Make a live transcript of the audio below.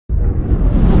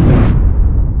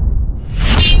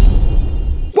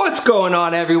going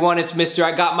on, everyone? It's Mr.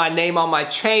 I got my name on my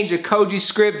chain, Jacoji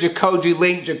script, Jacoji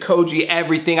link, Jacoji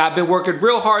everything. I've been working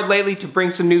real hard lately to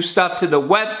bring some new stuff to the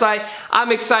website.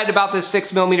 I'm excited about this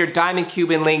 6mm diamond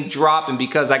Cuban link drop, and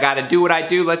because I gotta do what I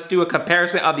do, let's do a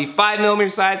comparison of the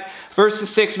 5mm size versus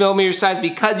 6mm size.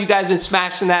 Because you guys been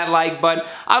smashing that like button,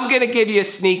 I'm gonna give you a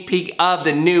sneak peek of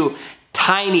the new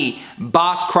tiny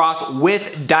Boss Cross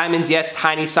with diamonds. Yes,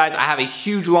 tiny size. I have a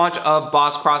huge launch of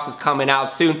Boss Crosses coming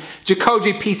out soon.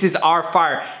 Jacoji pieces are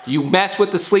fire. You mess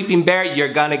with the sleeping bear,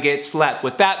 you're gonna get slept.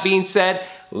 With that being said,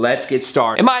 let's get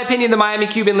started. In my opinion, the Miami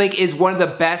Cuban link is one of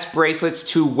the best bracelets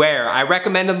to wear. I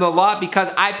recommend them a lot because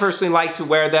I personally like to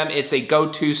wear them. It's a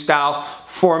go-to style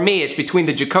for me. It's between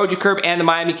the Jacoji curve and the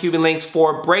Miami Cuban links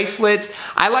for bracelets.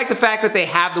 I like the fact that they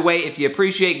have the weight. If you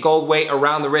appreciate gold weight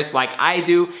around the wrist like I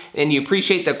do, and you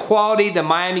appreciate the quality, the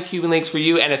Miami Cuban links for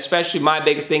you, and especially my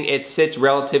biggest thing, it sits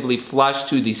relatively flush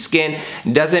to the skin.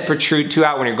 Doesn't protrude too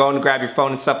out when you're going to grab your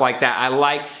phone and stuff like that. I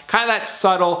like kind of that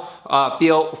subtle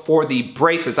feel for the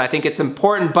bracelets. I think it's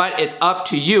important, but it's up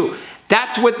to you.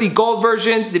 That's with the gold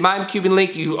versions. The Miami Cuban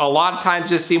link, you a lot of times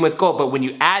just see them with gold, but when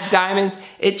you add diamonds,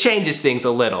 it changes things a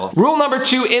little. Rule number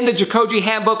 2 in the Jacoji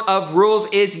handbook of rules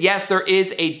is, yes, there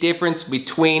is a difference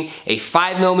between a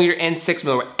 5mm and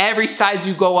 6mm. Every size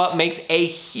you go up makes a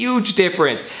huge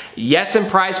difference. Yes, in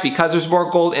price because there's more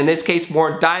gold, in this case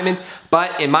more diamonds,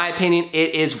 but in my opinion,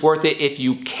 it is worth it if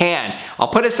you can. I'll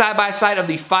put a side by side of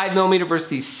the 5mm versus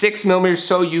the 6mm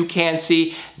so you can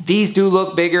see. These do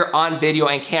look bigger on video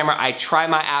and camera. I try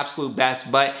my absolute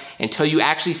best, but until you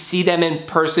actually see them in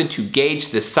person to gauge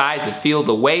the size and feel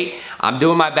the weight, I'm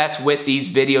doing my best with these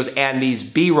videos and these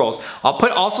B-rolls. I'll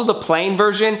put also the plain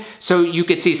version so you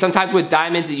can see. Sometimes with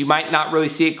diamonds, you might not really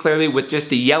see it clearly with just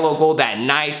the yellow gold, that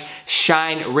nice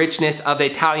shine richness of the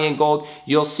Italian gold.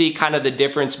 You'll see kind of the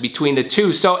difference between the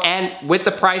two. So, and with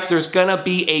the price, there's gonna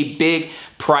be a big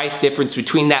price difference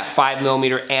between that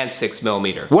 5mm and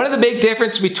 6mm. One of the big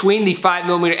difference between the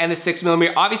 5mm and the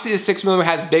 6mm, obviously the 6mm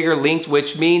has bigger links,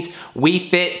 which means we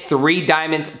fit 3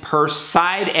 diamonds per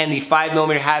side, and the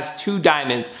 5mm has 2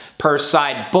 diamonds per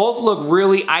side. Both look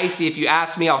really icy if you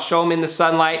ask me. I'll show them in the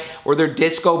sunlight or they're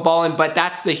disco balling, but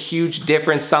that's the huge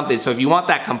difference something. So if you want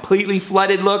that completely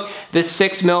flooded look, the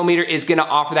 6mm is gonna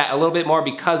offer that a little bit more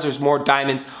because there's more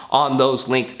diamonds on those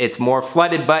links. It's more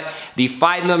flooded, but the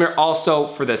 5mm also,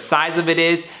 for the size of it,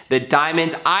 is the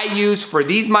diamonds I use for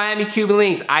these Miami Cuban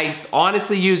links. I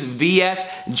honestly use VS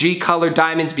G color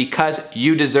diamonds because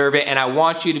you deserve it, and I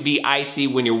want you to be icy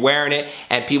when you're wearing it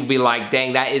and people be like,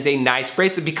 dang, that is a nice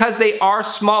bracelet, because they are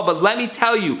small. But let me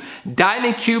tell you,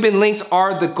 diamond Cuban links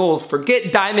are the goals.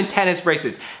 Forget diamond tennis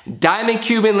bracelets. Diamond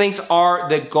Cuban links are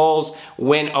the goals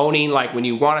when owning, like when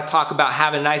you want to talk about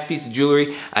having a nice piece of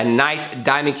jewelry, a nice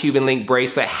diamond Cuban link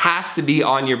bracelet has to be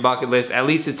on your bucket list. At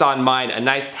least it's on mine. A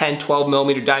nice 10,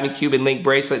 12mm diamond Cuban link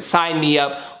bracelet. Sign me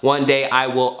up. One day I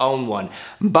will own one.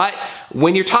 But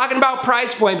when you're talking about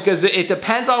price point, because it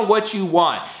depends on what you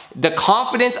want, the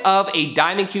confidence of a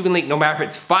diamond Cuban link, no matter if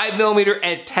it's 5mm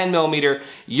and 10mm,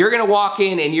 you're gonna walk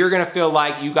in and you're gonna feel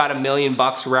like you got $1 million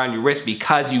around your wrist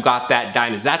because you got that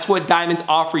diamonds. That's what diamonds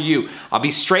offer you. I'll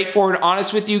be straightforward and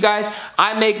honest with you guys.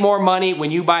 I make more money when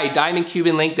you buy a diamond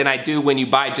Cuban link than I do when you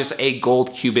buy just a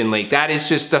gold Cuban link. That is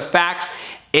just the facts.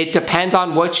 It depends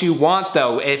on what you want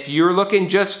though. If you're looking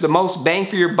just the most bang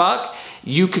for your buck,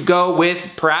 you could go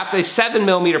with perhaps a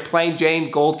 7mm plain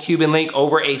Jane gold Cuban link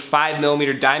over a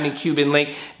 5mm diamond Cuban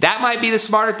link. That might be the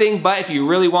smarter thing, but if you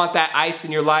really want that ice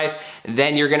in your life,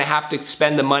 then you're gonna have to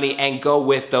spend the money and go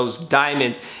with those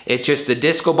diamonds. It's just the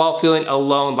disco ball feeling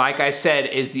alone, like I said,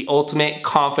 is the ultimate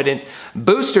confidence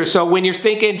booster. So when you're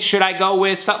thinking, should I go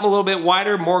with something a little bit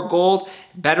wider, more gold,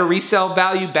 better resale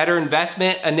value, better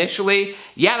investment initially?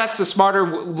 Yeah, that's the smarter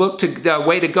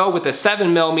way to go with a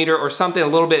 7mm or something a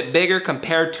little bit bigger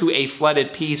compared to a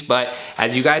flooded piece. But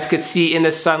as you guys could see in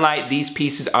the sunlight, these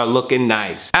pieces are looking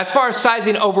nice. As far as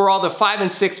sizing overall, the 5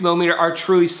 and 6mm are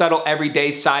truly subtle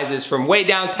everyday sizes. From way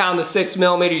downtown, the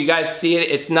 6mm, you guys see it,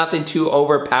 it's nothing too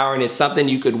overpowering. It's something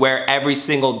you could wear every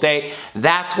single day.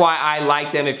 That's why I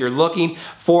like them. If you're looking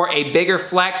for a bigger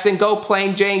flex, then go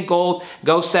plain Jane gold,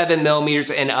 go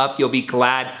 7mm and up. You'll be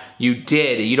glad you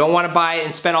did. You don't want to buy it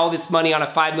and spend all this money on a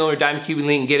 5mm diamond Cuban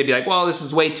link and get it, be like, well, this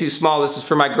is way too small. This is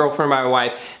for my girlfriend, my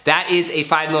wife. That is a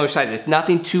 5mm size. It's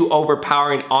nothing too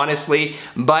overpowering, honestly.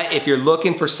 But if you're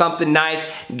looking for something nice,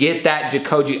 get that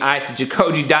Jacoji ice. The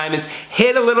Jacoji diamonds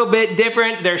hit a little bit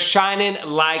different. They're shining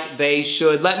like they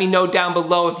should. Let me know down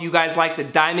below if you guys like the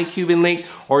diamond Cuban links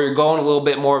or you're going a little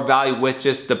bit more value with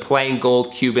just the plain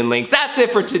gold Cuban links. That's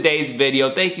it for today's video.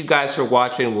 Thank you guys for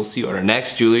watching. We'll see you on our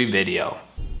next jewelry video.